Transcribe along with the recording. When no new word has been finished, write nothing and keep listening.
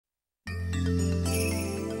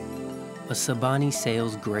A sabani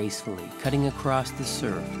sails gracefully, cutting across the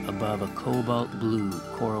surf above a cobalt blue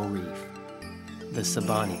coral reef. The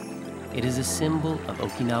sabani. It is a symbol of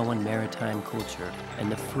Okinawan maritime culture and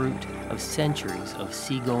the fruit of centuries of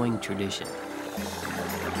seagoing tradition.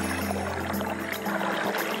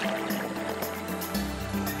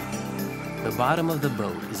 The bottom of the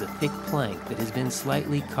boat is a thick plank that has been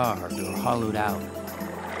slightly carved or hollowed out.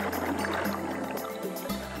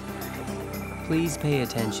 Please pay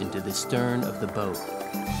attention to the stern of the boat.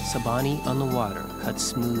 Sabani on the water cut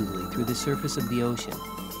smoothly through the surface of the ocean.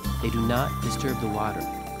 They do not disturb the water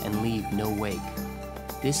and leave no wake.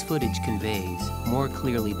 This footage conveys, more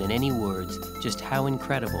clearly than any words, just how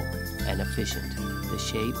incredible and efficient the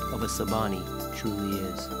shape of a sabani truly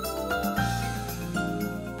is.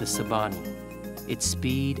 The sabani. Its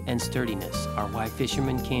speed and sturdiness are why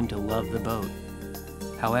fishermen came to love the boat.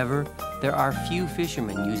 However, there are few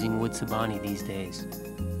fishermen using wood sabani these days.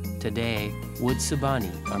 Today, wood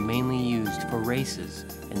sabani are mainly used for races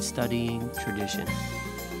and studying tradition.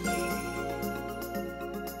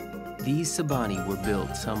 These sabani were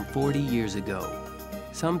built some 40 years ago.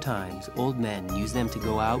 Sometimes old men use them to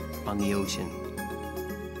go out on the ocean.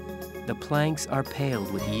 The planks are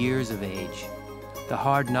paled with years of age. The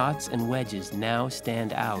hard knots and wedges now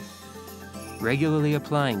stand out. Regularly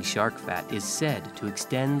applying shark fat is said to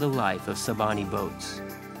extend the life of sabani boats.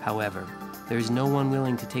 However, there is no one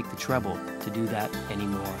willing to take the trouble to do that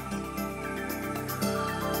anymore.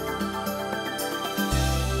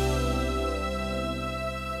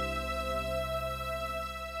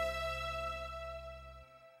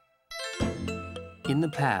 In the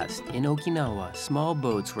past, in Okinawa, small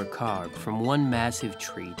boats were carved from one massive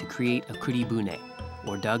tree to create a kuribune,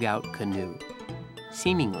 or dugout canoe.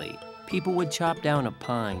 Seemingly, people would chop down a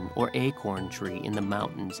pine or acorn tree in the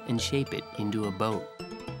mountains and shape it into a boat.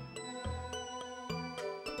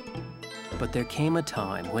 But there came a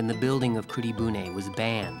time when the building of kuribune was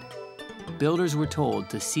banned. Builders were told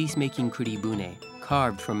to cease making kuribune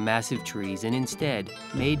carved from massive trees and instead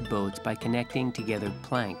made boats by connecting together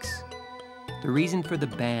planks. The reason for the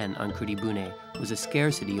ban on kuribune was a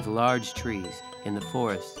scarcity of large trees in the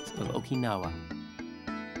forests of Okinawa.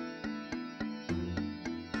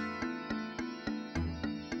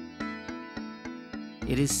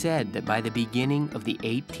 It is said that by the beginning of the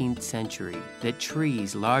 18th century, that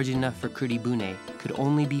trees large enough for kuribune could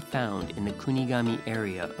only be found in the Kunigami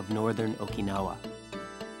area of northern Okinawa.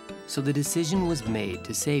 So the decision was made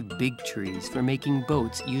to save big trees for making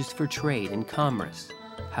boats used for trade and commerce.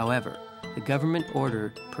 However, the government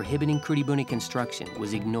order prohibiting kuribune construction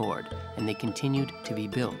was ignored, and they continued to be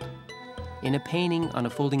built. In a painting on a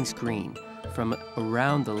folding screen from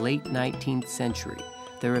around the late 19th century,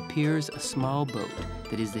 there appears a small boat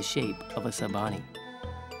that is the shape of a sabani.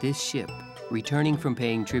 This ship, returning from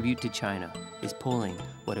paying tribute to China, is pulling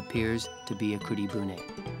what appears to be a kuribune.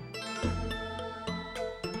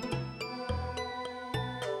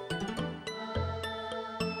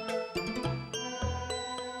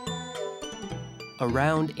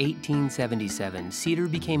 Around 1877, cedar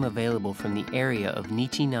became available from the area of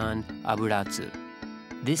Nichinan Aburatsu.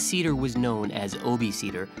 This cedar was known as obi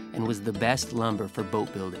cedar and was the best lumber for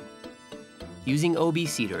boat building. Using obi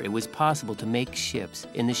cedar, it was possible to make ships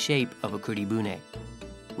in the shape of a kuribune.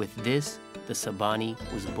 With this, the sabani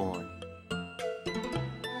was born.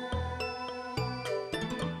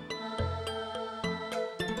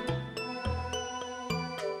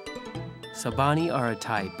 Sabani are a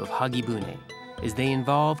type of hagibune, as they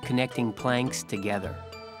involve connecting planks together.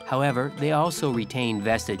 However, they also retain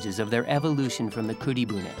vestiges of their evolution from the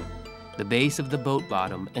kuribune. The base of the boat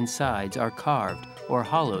bottom and sides are carved or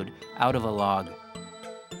hollowed out of a log.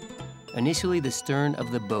 Initially, the stern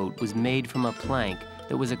of the boat was made from a plank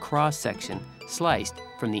that was a cross-section sliced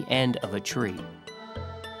from the end of a tree.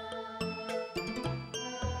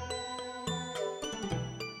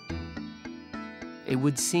 It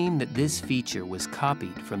would seem that this feature was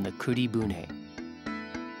copied from the kuribune.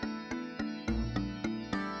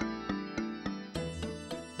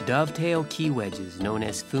 Dovetail key wedges, known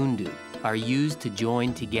as fundu, are used to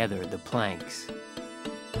join together the planks.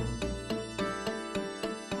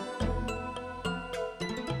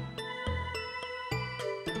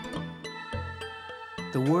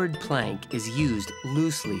 The word plank is used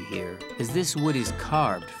loosely here, as this wood is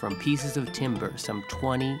carved from pieces of timber some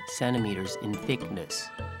 20 centimeters in thickness.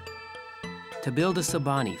 To build a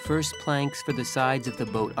sabani, first planks for the sides of the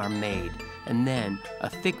boat are made, and then a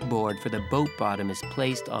thick board for the boat bottom is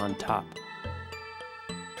placed on top.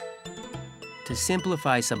 To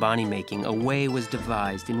simplify sabani making, a way was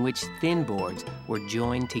devised in which thin boards were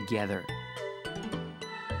joined together.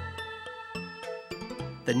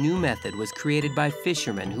 The new method was created by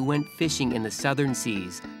fishermen who went fishing in the southern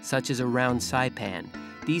seas, such as around Saipan.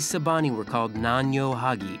 These sabani were called Nanyo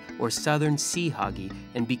Hagi, or southern sea hagi,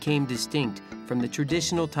 and became distinct from the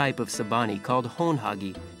traditional type of sabani called Hon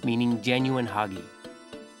Hagi, meaning genuine hagi.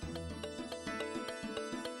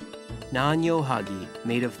 Nanyo Hagi,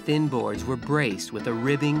 made of thin boards, were braced with a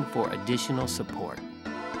ribbing for additional support.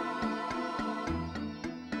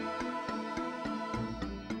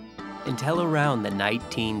 Until around the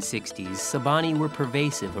 1960s, sabani were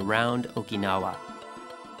pervasive around Okinawa.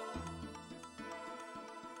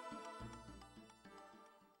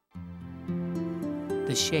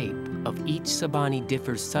 The shape of each sabani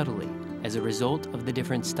differs subtly as a result of the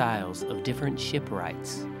different styles of different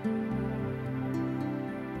shipwrights.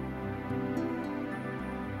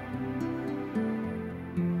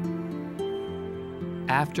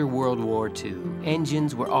 After World War II,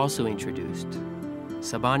 engines were also introduced.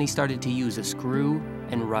 Sabani started to use a screw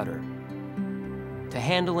and rudder. To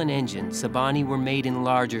handle an engine, sabani were made in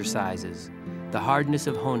larger sizes. The hardness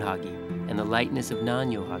of honhagi and the lightness of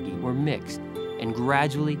nanyohagi were mixed, and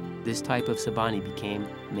gradually this type of sabani became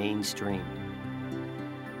mainstream.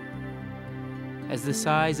 As the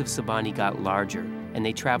size of sabani got larger and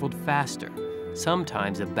they traveled faster,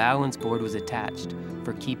 sometimes a balance board was attached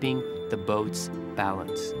for keeping the boat's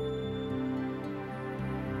balance.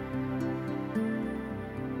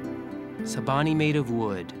 Sabani made of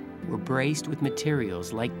wood were braced with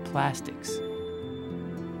materials like plastics.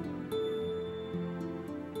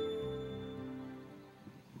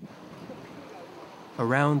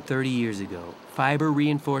 Around 30 years ago,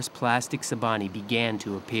 fiber-reinforced plastic sabani began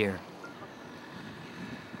to appear.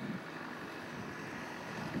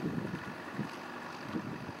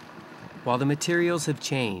 While the materials have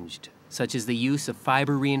changed, such as the use of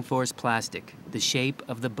fiber-reinforced plastic, the shape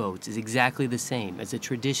of the boats is exactly the same as a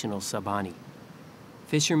traditional sabani.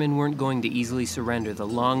 Fishermen weren't going to easily surrender the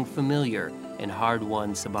long familiar and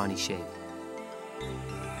hard-won sabani shape.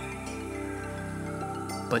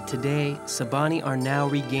 But today, sabani are now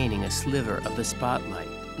regaining a sliver of the spotlight,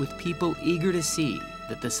 with people eager to see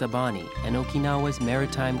that the sabani and Okinawa's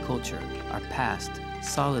maritime culture are passed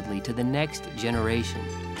solidly to the next generation.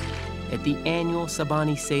 At the annual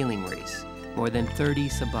Sabani sailing race, more than 30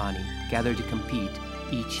 sabani gather to compete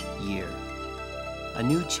each year. A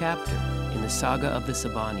new chapter in the saga of the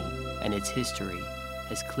sabani and its history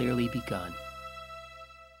has clearly begun.